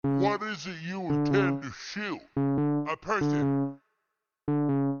What is it you intend to shoot? A person.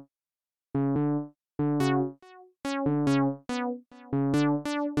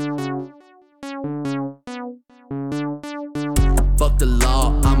 Fuck the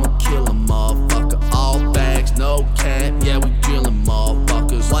law, I'ma kill a motherfucker. All bags, no cap, yeah, we drillin'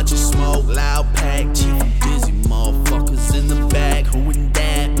 motherfuckers. Watch it smoke, loud pack, chief and dizzy motherfuckers in the back. Who in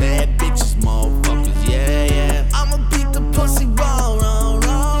that? Bad bitches, motherfuckers, yeah, yeah. I'ma beat the pussy raw, raw,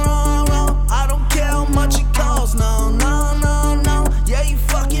 raw, raw, raw. I don't care how much it costs, no, no, no, no. Yeah, you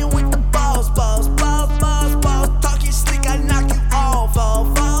fucking with the boss, boss, boss, boss, boss. Talking slick, I knock you off,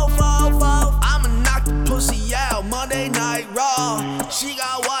 off, off, off, off. I'ma knock the pussy out, Monday Night Raw. She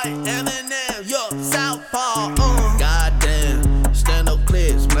got white, Eminem, yo, Southpaw, Goddamn, stand-up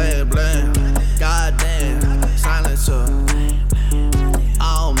clips, blam, blam. Goddamn, silencer.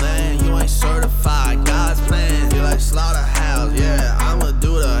 Oh man, you ain't certified, God's plan. You like Slaughterhouse, yeah, I'ma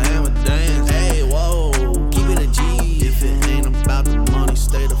do the hammer dance. Hey, whoa, keep it a G. If it ain't about the money,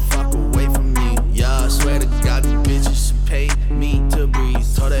 stay the fuck away from me. Yeah, I swear to God, these bitches should pay me to breathe.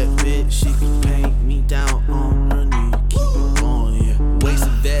 Told that bitch she could paint me down on her knee. Keep it going, yeah.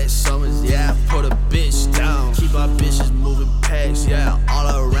 Wasted that summers, yeah, I put a bitch down. Keep our bitches moving packs, yeah, all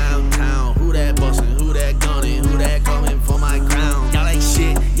around town. Who that bustin', who that gunning, who that coming for my crown? Y'all ain't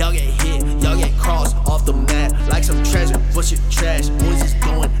shit, y'all get hit, y'all get crossed off the map like some treasure, but you're trash. Boys is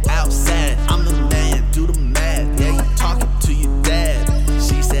going outside, I'm the man, do the math. Yeah, you talking to your dad.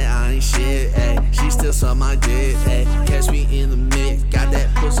 She said I ain't shit, ayy. She still suck my dick, ayy. Catch me in the mix, got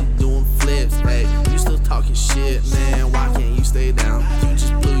that pussy doing flips, ayy. You still talking shit, man, why can't you stay down? You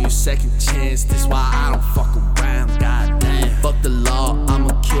just blew your second chance, that's why I don't fuck around, goddamn. Fuck the